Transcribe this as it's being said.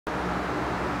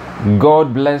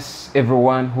God bless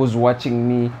everyone who's watching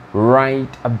me right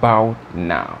about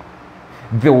now.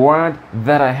 The word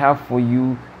that I have for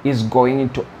you is going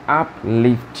to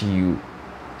uplift you.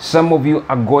 Some of you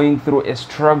are going through a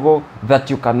struggle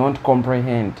that you cannot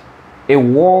comprehend, a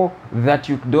war that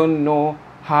you don't know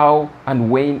how and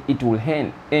when it will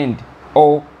end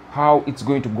or how it's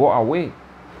going to go away.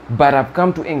 But I've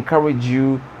come to encourage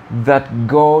you that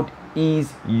God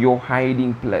is your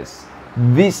hiding place.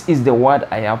 This is the word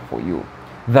I have for you,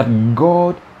 that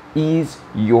God is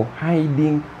your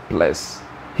hiding place.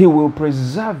 He will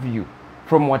preserve you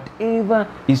from whatever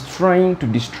is trying to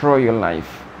destroy your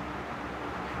life.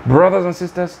 Brothers and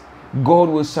sisters, God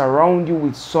will surround you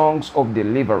with songs of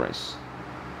deliverance.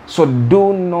 So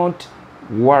do not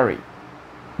worry.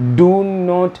 Do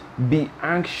not be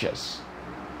anxious,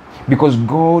 because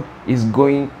God is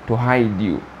going to hide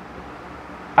you.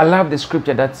 I love the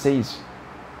scripture that says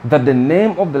that the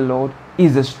name of the Lord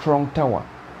is a strong tower.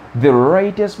 The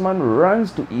righteous man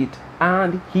runs to it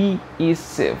and he is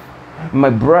safe. My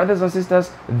brothers and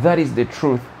sisters, that is the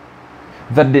truth.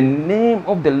 That the name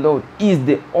of the Lord is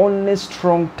the only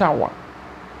strong tower.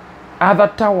 Other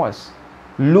towers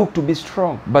look to be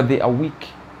strong, but they are weak.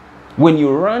 When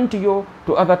you run to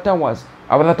other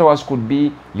towers could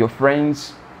be your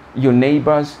friends, your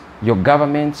neighbors, your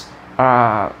governments,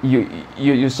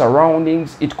 your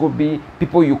surroundings. It could be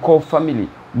people you call family.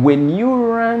 When you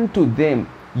run to them,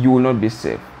 you will not be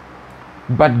safe.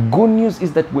 But good news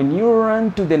is that when you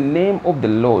run to the name of the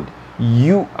Lord,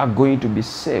 you are going to be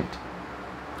saved,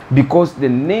 because the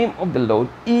name of the Lord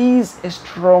is a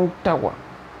strong tower.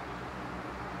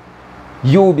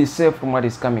 You will be saved from what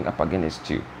is coming up against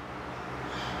you.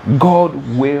 God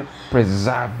will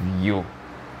preserve you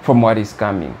from what is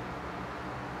coming.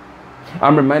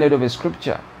 I'm reminded of a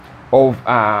scripture of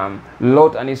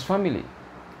Lot and his family,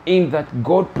 in that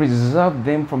God preserved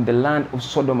them from the land of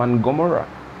Sodom and Gomorrah.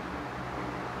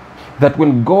 That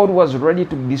when God was ready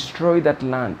to destroy that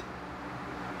land,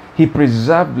 he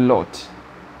preserved Lot,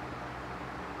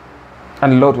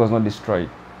 and Lot was not destroyed.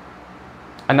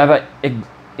 Another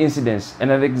incident,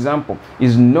 another example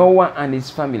is Noah and his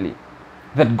family,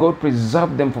 that God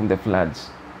preserved them from the floods.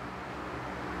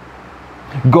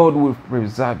 God will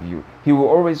preserve you. He will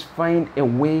always find a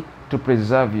way to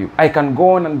preserve you. I can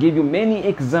go on and give you many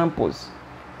examples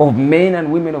of men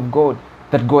and women of God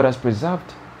that God has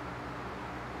preserved.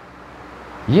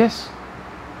 Yes.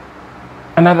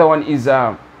 Another one is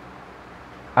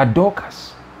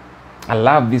Dorcas. I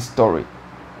love this story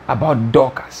about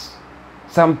Dorcas.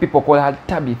 Some people call her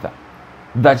Tabitha,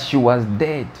 that she was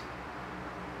dead,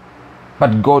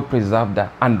 but God preserved her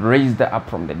and raised her up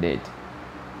from the dead.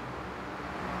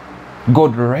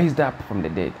 God raised her up from the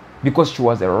dead because she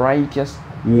was a righteous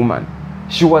woman.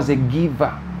 She was a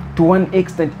giver. To one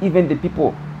extent, even the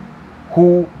people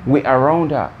who were around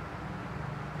her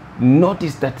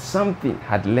noticed that something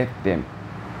had left them.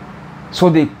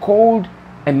 So they called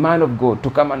a man of God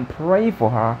to come and pray for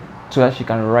her so that she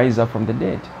can rise up from the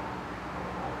dead.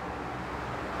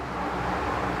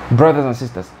 Brothers and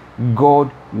sisters,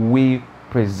 God will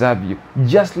preserve you,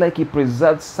 just like he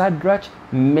preserved Shadrach,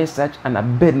 Meshach, and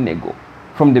Abednego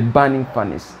from the burning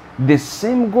furnace. The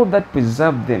same God that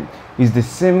preserved them is the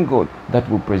same God that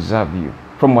will preserve you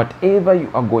from whatever you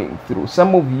are going through.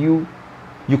 Some of you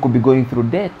could be going through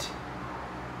debt.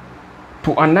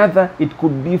 To another, it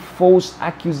could be false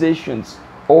accusations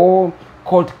or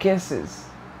court cases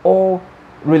or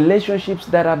relationships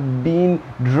that have been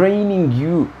draining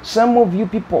you. Some of you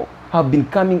people have been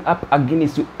coming up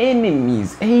against you,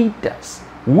 enemies, haters,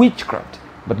 witchcraft,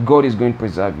 but God is going to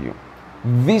preserve you.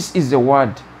 This is the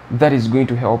word that is going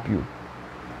to help you.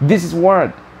 This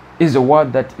word is a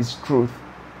word that is truth.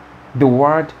 The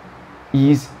word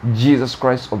is Jesus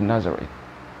Christ of Nazareth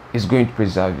is going to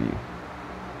preserve you.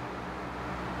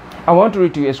 I want to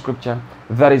read to you a scripture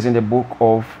that is in the book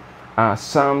of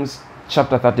Psalms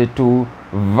chapter 32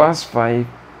 verse 5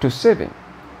 to 7.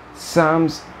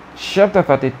 Psalms chapter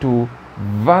 32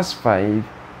 verse 5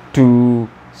 to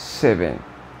 7,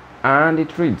 and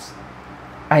it reads,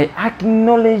 I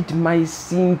acknowledged my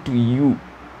sin to you,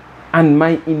 and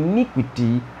my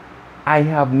iniquity I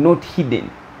have not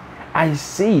hidden. I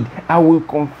said, I will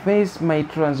confess my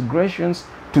transgressions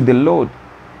to the Lord,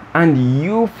 and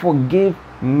you forgave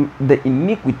the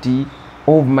iniquity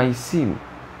of my sin.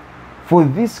 For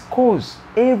this cause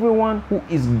everyone who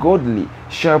is godly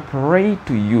shall pray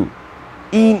to you.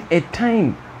 In a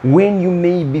time when you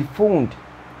may be found,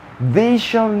 they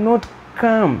shall not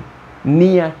come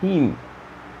near him.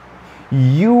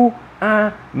 You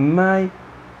are my...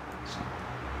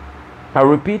 I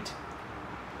repeat,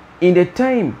 in the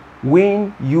time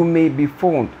when you may be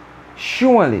found,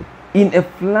 Surely in a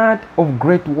flood of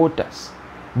great waters,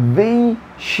 they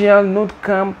shall not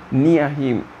come near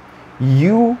him.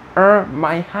 You are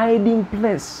my hiding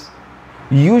place.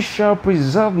 You shall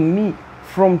preserve me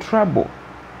from trouble.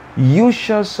 You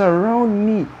shall surround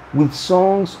me with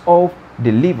songs of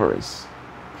deliverance.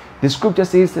 The scripture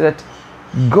says that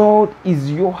God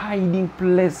is your hiding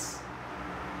place.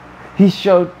 He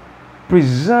shall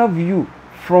preserve you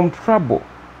from trouble.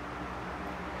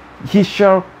 He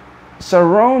shall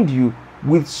surround you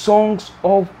with songs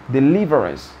of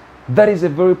deliverance. That is a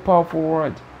very powerful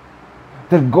word.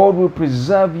 That God will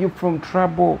preserve you from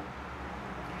trouble.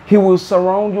 He will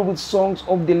surround you with songs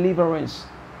of deliverance.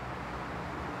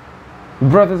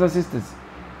 Brothers and sisters,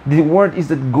 the word is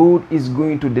that God is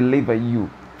going to deliver you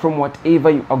from whatever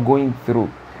you are going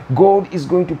through. God is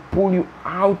going to pull you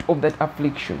out of that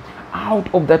affliction,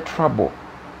 out of that trouble.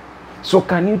 So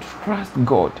can you trust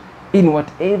God in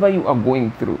whatever you are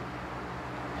going through?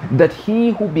 That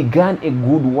he who began a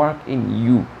good work in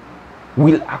you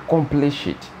will accomplish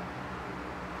it.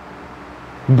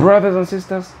 Brothers and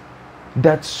sisters,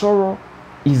 that sorrow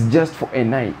is just for a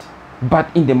night,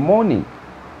 but in the morning,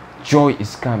 joy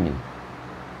is coming.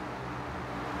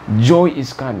 Joy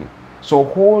is coming. So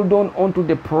hold on to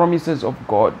the promises of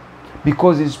God,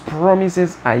 because his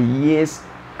promises are yes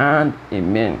and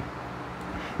amen.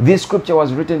 This scripture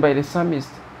was written by the psalmist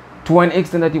to an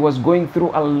extent that he was going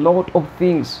through a lot of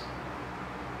things.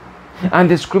 And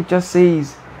the scripture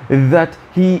says that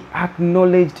he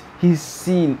acknowledged his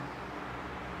sin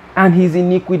and his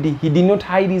iniquity. He did not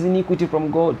hide his iniquity from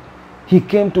God. He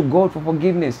came to God for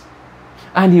forgiveness.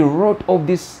 And he wrote of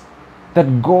this,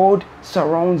 that God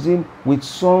surrounds him with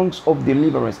songs of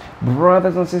deliverance.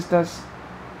 Brothers and sisters,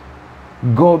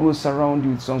 God will surround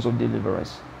you with songs of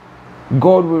deliverance.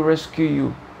 God will rescue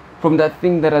you from that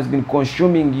thing that has been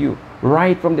consuming you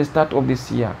right from the start of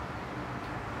this year.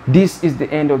 This is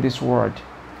the end of this word.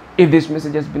 If this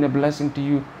message has been a blessing to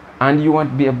you and you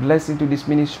want to be a blessing to this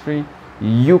ministry,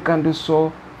 you can do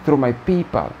so through my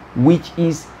PayPal, which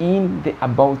is in the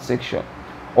About section.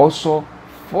 Also,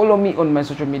 follow me on my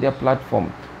social media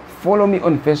platform. Follow me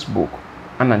on Facebook.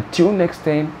 And until next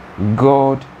time,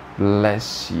 God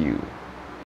bless you.